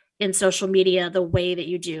in social media the way that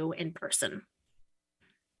you do in person.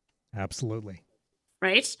 Absolutely.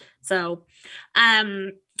 Right. So,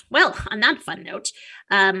 well, on that fun note,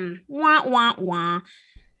 wah, wah, wah.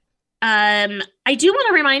 I do want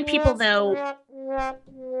to remind people, though,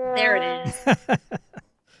 there it is.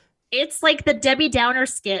 It's like the Debbie Downer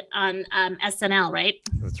skit on SNL, right?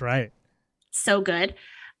 That's right. So good.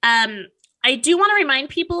 I do want to remind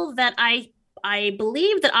people that I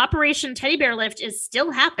believe that Operation Teddy Bear Lift is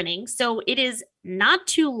still happening. So it is not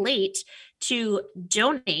too late to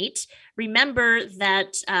donate. Remember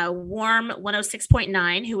that Warm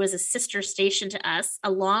 106.9, who is a sister station to us,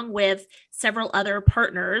 along with several other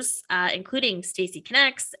partners, including Stacy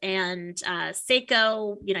Connects and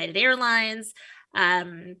Seiko, United Airlines,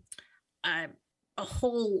 a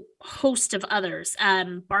whole host of others.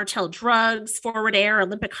 Bartell Drugs, Forward Air,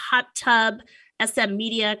 Olympic Hot Tub, SM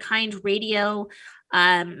Media, Kind Radio,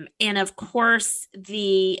 and of course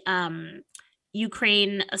the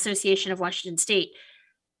Ukraine Association of Washington State,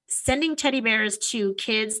 sending teddy bears to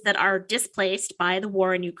kids that are displaced by the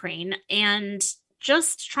war in Ukraine and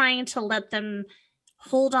just trying to let them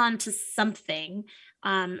hold on to something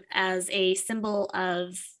as a symbol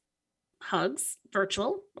of hugs,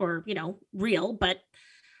 virtual or, real, but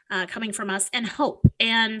coming from us, and hope.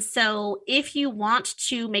 And so if you want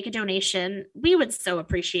to make a donation, we would so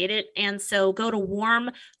appreciate it. And so go to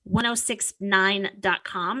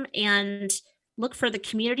warm1069.com and look for the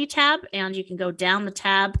community tab, and you can go down the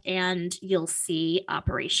tab and you'll see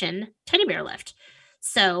Operation Teddy Bear Lift.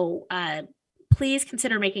 So please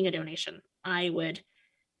consider making a donation. I would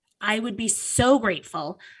be so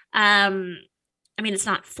grateful. I mean, it's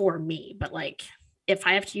not for me, but like, if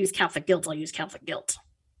I have to use Catholic guilt, I'll use Catholic guilt.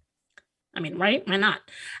 I mean, right? Why not?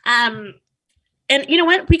 And you know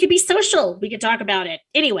what? We could be social. We could talk about it.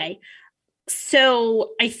 Anyway,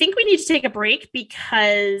 so I think we need to take a break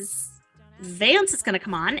because Vance is going to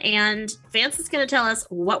come on, and Vance is going to tell us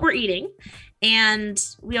what we're eating. And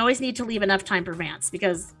we always need to leave enough time for Vance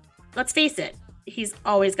because, let's face it, he's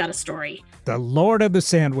always got a story. The Lord of the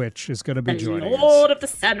Sandwich is going to be joining us. The Lord of the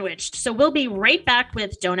Sandwich. So we'll be right back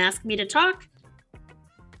with Don't Ask Me to Talk.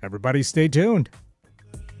 Everybody stay tuned.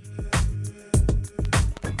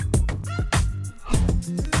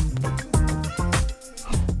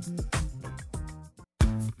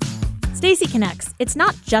 Stacy Connects. It's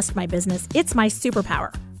not just my business, it's my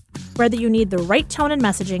superpower. Whether you need the right tone and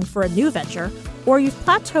messaging for a new venture or you've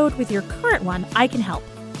plateaued with your current one, I can help.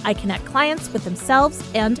 I connect clients with themselves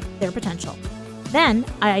and their potential. Then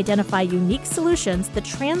I identify unique solutions that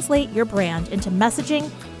translate your brand into messaging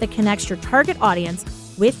that connects your target audience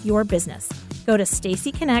with your business. Go to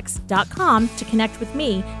stacyconnects.com to connect with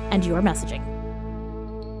me and your messaging.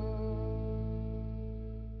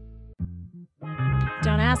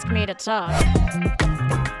 Don't ask me to talk.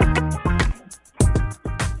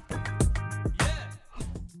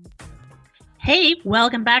 Hey,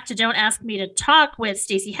 welcome back to Don't Ask Me to Talk with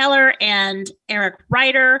Stacy Heller and Eric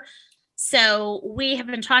Ryder. So we have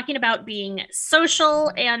been talking about being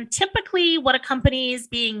social, and typically what accompanies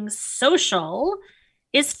being social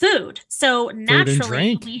is food. So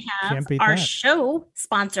naturally we have our show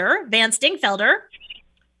sponsor, Vance Dingfelder,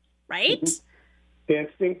 right? Vance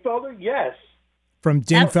Dingfelder, yes. From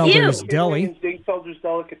Dingfelder's Deli. Dingfelder's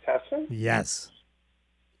Delicatessen? Yes.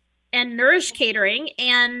 And Nourish Catering.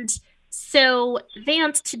 And so,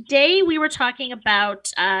 Vance, today we were talking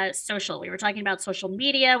about social. We were talking about social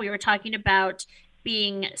media. We were talking about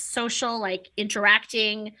being social, like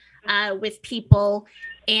interacting with people.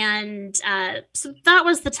 And so that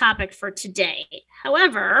was the topic for today.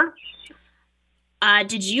 However,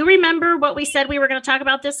 did you remember what we said we were going to talk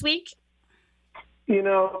about this week? You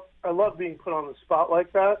know, I love being put on the spot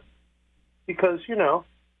like that because, you know,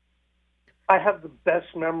 I have the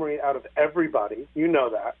best memory out of everybody. You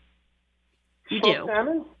know that. You do.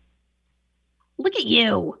 Salmon? Look at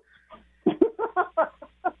you.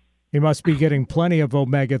 He must be getting plenty of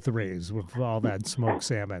omega-3s with all that smoked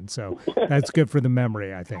salmon. So that's good for the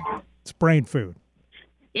memory, I think. It's brain food.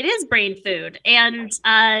 It is brain food. And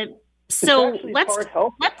so let's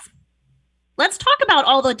talk about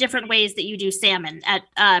all the different ways that you do salmon at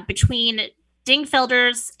between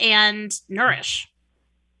Dingfelder's and Nourish.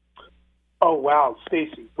 Oh, wow,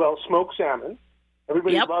 Stacy. Well, smoked salmon.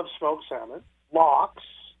 Everybody loves smoked salmon. Lox,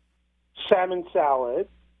 salmon salad,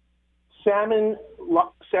 salmon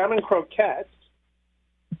croquettes,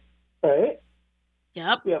 right?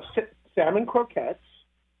 Yep. We have salmon croquettes.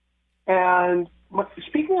 And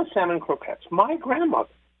speaking of salmon croquettes, my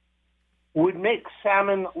grandmother would make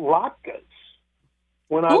salmon latkes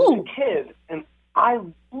when I was a kid, and I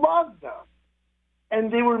loved them. And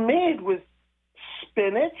they were made with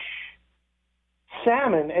spinach,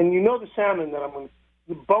 salmon, and you know the salmon that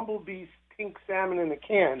the Bumblebee's pink salmon in a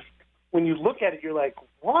can. When you look at it, you're like,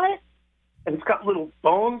 what? And it's got little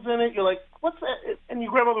bones in it. You're like, what's that? And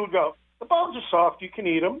your grandmother would go, the bones are soft. You can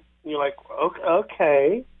eat them. And you're like,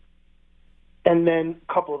 okay. And then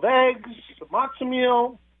a couple of eggs, some matzo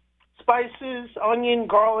meal, spices, onion,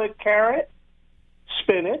 garlic, carrot,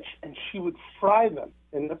 spinach, and she would fry them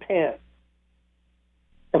in the pan.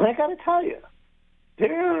 And I got to tell you, they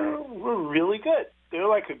were really good. They're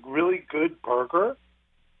like a really good burger,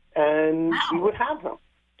 and we would have them.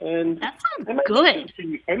 And that sounds good.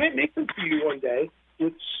 I might make them for you one day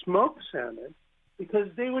with smoked salmon because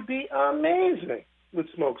they would be amazing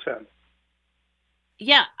with smoked salmon.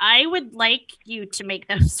 Yeah, I would like you to make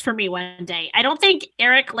those for me one day. I don't think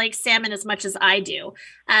Eric likes salmon as much as I do,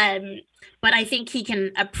 but I think he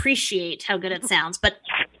can appreciate how good it sounds. But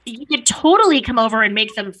you could totally come over and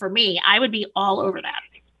make them for me. I would be all over that.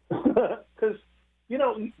 Because,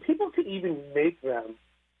 people could even make them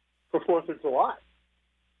for 4th of July.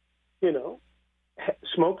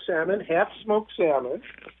 Smoked salmon, half smoked salmon,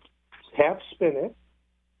 half spinach.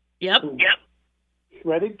 Yep.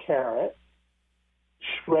 Shredded carrot,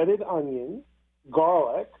 shredded onion,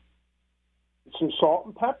 garlic, some salt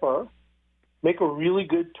and pepper. Make a really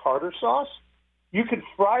good tartar sauce. You could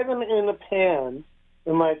fry them in a pan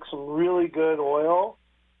in some really good oil,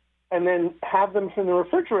 and then have them in the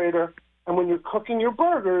refrigerator. And when you're cooking your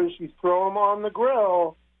burgers, you throw them on the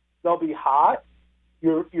grill. They'll be hot.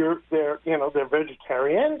 They're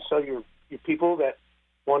vegetarian, so your people that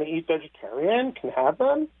want to eat vegetarian can have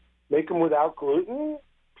them. Make them without gluten.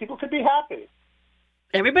 People could be happy.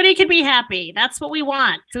 Everybody can be happy. That's what we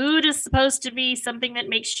want. Food is supposed to be something that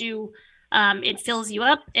makes you, it fills you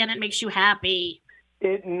up and it makes you happy.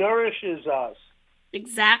 It nourishes us.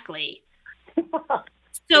 Exactly.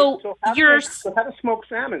 So have a smoked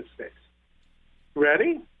salmon steak.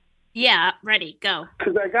 Ready? Yeah, ready. Go.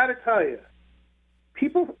 Because I got to tell you,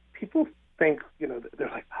 people think, they're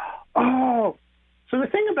like, oh. So the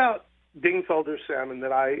thing about Dingfelder salmon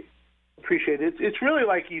that I appreciate, it's really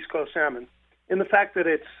like East Coast salmon in the fact that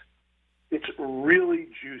it's really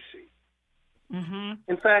juicy. Mm-hmm.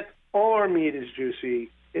 In fact, all our meat is juicy.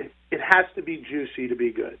 It has to be juicy to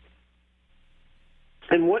be good.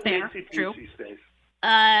 And what makes it juicy, Stace?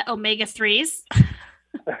 Omega-3s.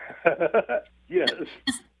 Yes.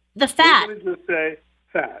 The fat. I'm going to just say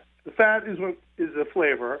fat. The fat is the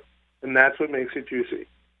flavor, and that's what makes it juicy.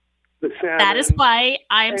 The salmon. That is why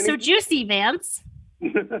I'm so juicy, Vance.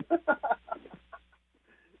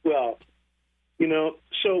 Well,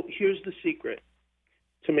 so here's the secret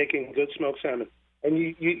to making good smoked salmon. And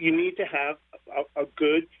you need to have a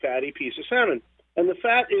good fatty piece of salmon. And the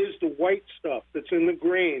fat is the white stuff that's in the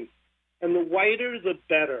grain. And the whiter, the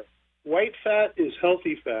better. White fat is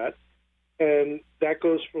healthy fat, and that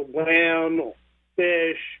goes for lamb,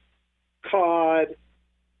 fish, cod,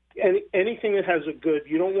 anything that has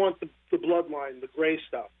you don't want the bloodline, the gray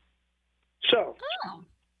stuff. So,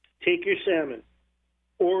 take your salmon.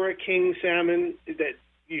 Ora King salmon that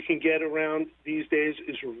you can get around these days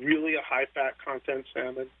is really a high-fat content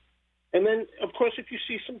salmon. And then, of course, if you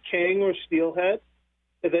see some king or steelhead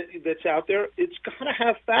that's out there, it's got to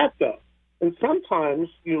have fat, though. And sometimes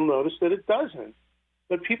you'll notice that it doesn't.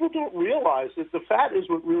 But people don't realize that the fat is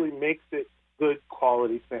what really makes it good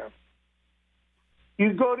quality salmon.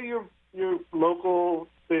 You go to your local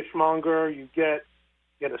fishmonger, you get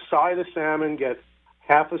a side of salmon, get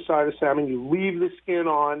half a side of salmon, you leave the skin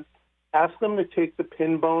on, ask them to take the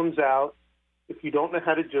pin bones out. If you don't know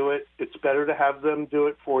how to do it, it's better to have them do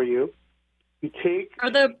it for you. Are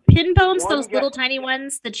the pin bones those little tiny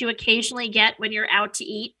ones that you occasionally get when you're out to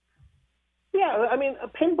eat? Yeah, I mean, a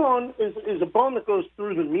pin bone is a bone that goes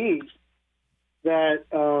through the meat that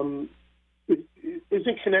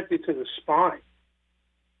isn't connected to the spine.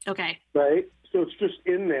 Okay. Right? So it's just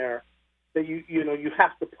in there that you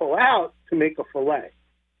have to pull out to make a fillet.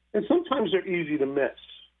 And sometimes they're easy to miss,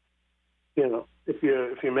 if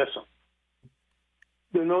you miss them.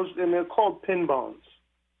 They're called pin bones.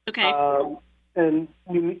 Okay. And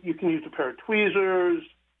you can use a pair of tweezers.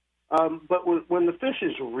 But when the fish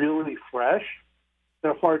is really fresh,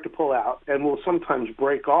 they're hard to pull out and will sometimes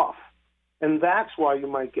break off. And that's why you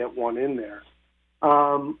might get one in there.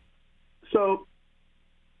 So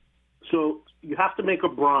you have to make a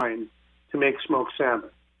brine to make smoked salmon.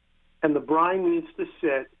 And the brine needs to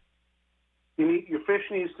sit. Your fish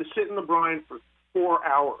needs to sit in the brine for 4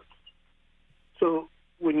 hours. So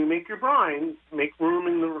when you make your brine, make room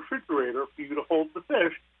in the refrigerator for you to hold the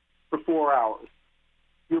fish for 4 hours.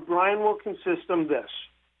 Your brine will consist of this.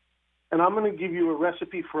 And I'm going to give you a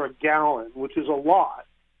recipe for a gallon, which is a lot,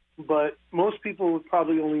 but most people would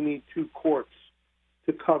probably only need 2 quarts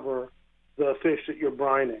to cover the fish that you're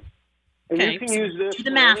brining. And you can use this for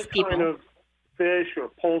any kind of fish or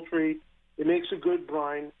poultry. It makes a good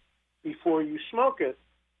brine before you smoke it.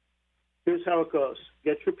 Here's how it goes.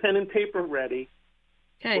 Get your pen and paper ready.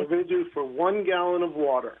 Okay. We're going to do for 1 gallon of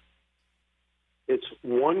water. It's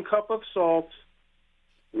 1 cup of salt,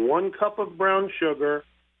 1 cup of brown sugar,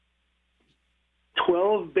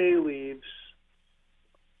 12 bay leaves,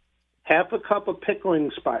 half a cup of pickling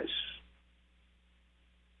spice.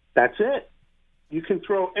 That's it. You can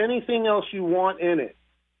throw anything else you want in it.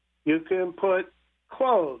 You can put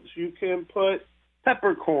cloves. You can put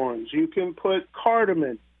peppercorns. You can put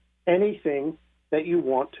cardamom. Anything. that you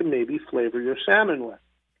want to maybe flavor your salmon with.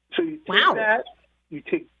 So you take that,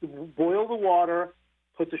 boil the water,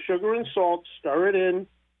 put the sugar and salt, stir it in.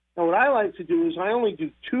 Now what I like to do is I only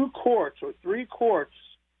do 2 quarts or 3 quarts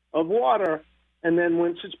of water, and then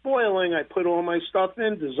once it's boiling, I put all my stuff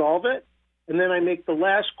in, dissolve it, and then I make the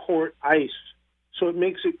last quart ice. So it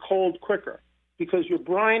makes it cold quicker, because your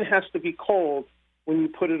brine has to be cold when you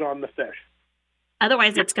put it on the fish.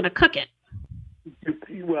 Otherwise, it's going to cook it.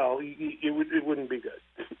 Well, it wouldn't be good.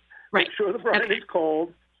 Right. Make sure the brine is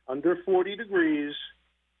cold, under 40 degrees,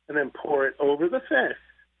 and then pour it over the fish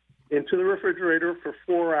into the refrigerator for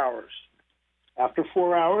 4 hours. After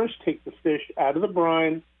 4 hours, take the fish out of the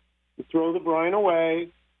brine, you throw the brine away,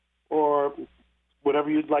 or whatever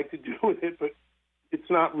you'd like to do with it, but it's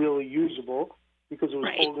not really usable because it was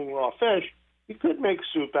holding raw fish. You could make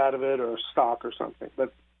soup out of it or stock or something,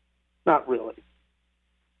 but not really.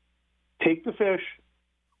 Take the fish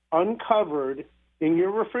uncovered in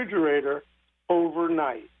your refrigerator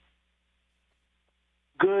overnight.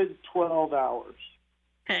 Good 12 hours.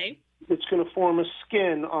 Okay. It's going to form a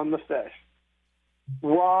skin on the fish.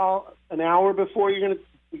 While an hour before you're going to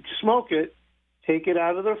smoke it, take it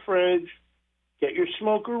out of the fridge, get your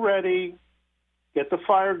smoker ready, get the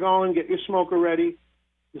fire going, get your smoker ready.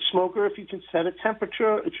 The smoker, if you can set a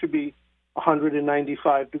temperature, it should be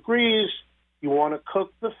 195 degrees. You want to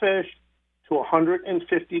cook the fish to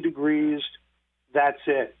 150 degrees. That's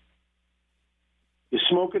it. You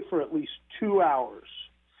smoke it for at least 2 hours,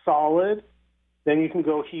 solid. Then you can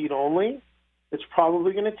go heat only. It's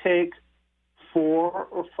probably going to take 4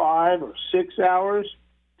 or 5 or 6 hours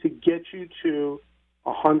to get you to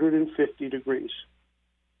 150 degrees.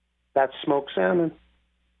 That's smoked salmon.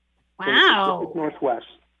 Wow. Pacific Northwest.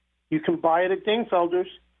 You can buy it at Dingfelder's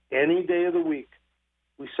any day of the week.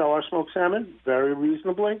 We sell our smoked salmon very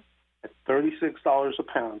reasonably at $36 a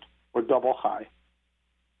pound, or double high.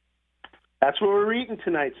 That's what we're eating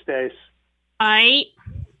tonight, Stace. I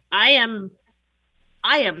am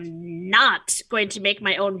not going to make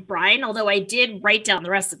my own brine, although I did write down the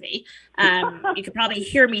recipe. You could probably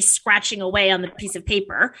hear me scratching away on the piece of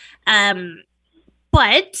paper.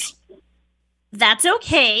 But that's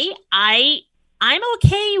okay. I'm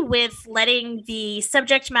okay with letting the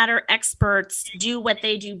subject matter experts do what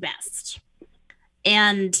they do best.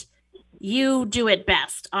 And you do it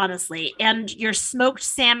best, honestly. And your smoked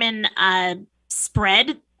salmon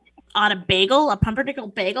spread on a bagel, a pumpernickel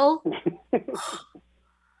bagel,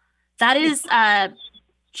 that is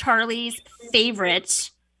Charlie's favorite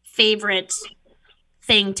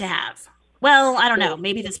thing to have. Well, I don't know.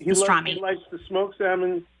 Maybe this pastrami. He likes the smoked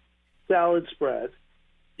salmon salad spread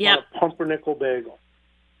on a pumpernickel bagel.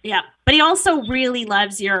 Yeah, but he also really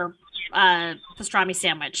loves your pastrami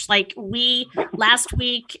sandwich. Like last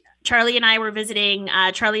week, Charlie and I were visiting.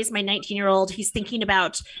 Charlie's my 19-year-old. He's thinking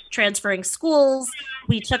about transferring schools.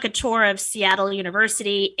 We took a tour of Seattle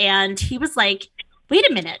University, and he was like, wait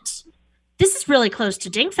a minute. This is really close to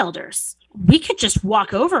Dingfelder's. We could just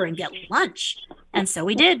walk over and get lunch. And so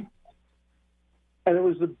we did. And it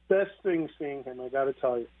was the best thing seeing him, I got to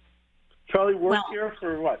tell you. Charlie worked here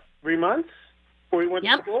for, 3 months before he went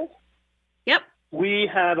to school? Yep. We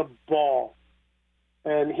had a ball.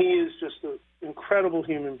 And he is just an incredible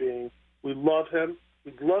human being. We love him.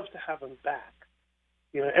 We'd love to have him back.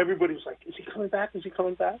 You know, everybody was like, is he coming back? Is he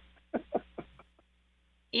coming back?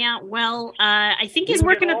 Yeah, well, I think he's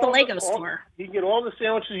working at the Lego store. He can get all the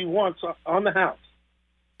sandwiches he wants on the house.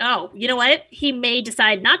 Oh, you know what? He may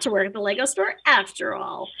decide not to work at the Lego store after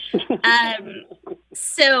all.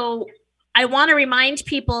 So I want to remind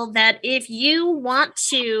people that if you want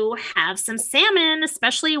to have some salmon,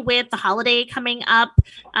 especially with the holiday coming up,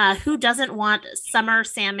 who doesn't want summer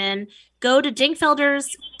salmon? Go to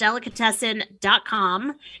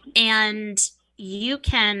dingfeldersdelicatessen.com and you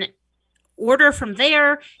can order from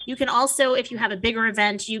there. You can also, if you have a bigger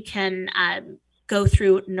event, you can go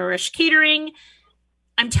through Nourish Catering.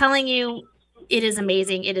 I'm telling you, it is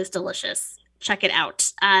amazing. It is delicious. Check it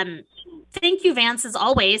out. Thank you, Vance, as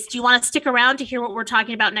always. Do you want to stick around to hear what we're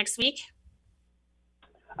talking about next week?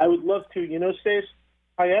 I would love to. You know, Stace,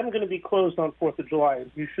 I am going to be closed on 4th of July.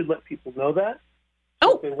 You should let people know that.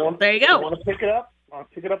 Oh, there you go. If they want to pick it up, I'll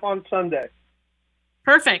pick it up on Sunday.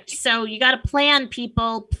 Perfect. So you got to plan,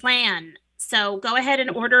 people. Plan. So go ahead and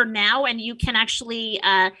order now, and you can actually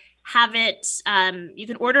have it. You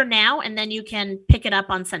can order now, and then you can pick it up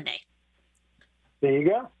on Sunday. There you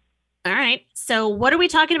go. All right. So what are we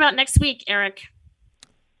talking about next week, Eric?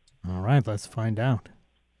 All right, let's find out.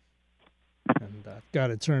 And I've got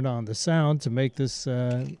to turn on the sound to make this.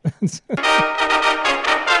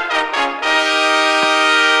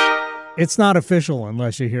 It's not official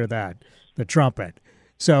unless you hear that. the trumpet.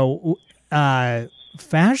 So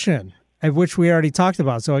fashion, which we already talked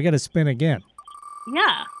about. So I got to spin again.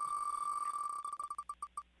 Yeah.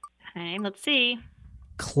 Okay, let's see.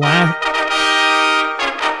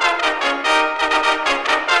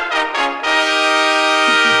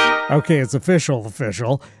 Okay, it's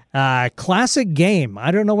official. Classic game. I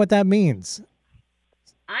don't know what that means.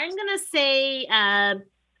 I'm going to say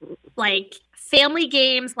like family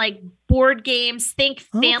games, like board games. Think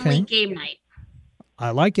family game night.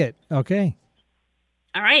 I like it. Okay.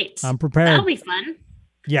 All right. I'm prepared. That'll be fun.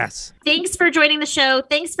 Yes. Thanks for joining the show.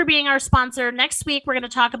 Thanks for being our sponsor. Next week, we're going to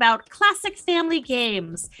talk about classic family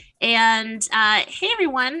games. And hey,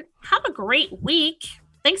 everyone, have a great week.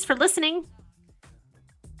 Thanks for listening.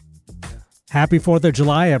 Happy 4th of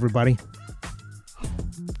July, everybody.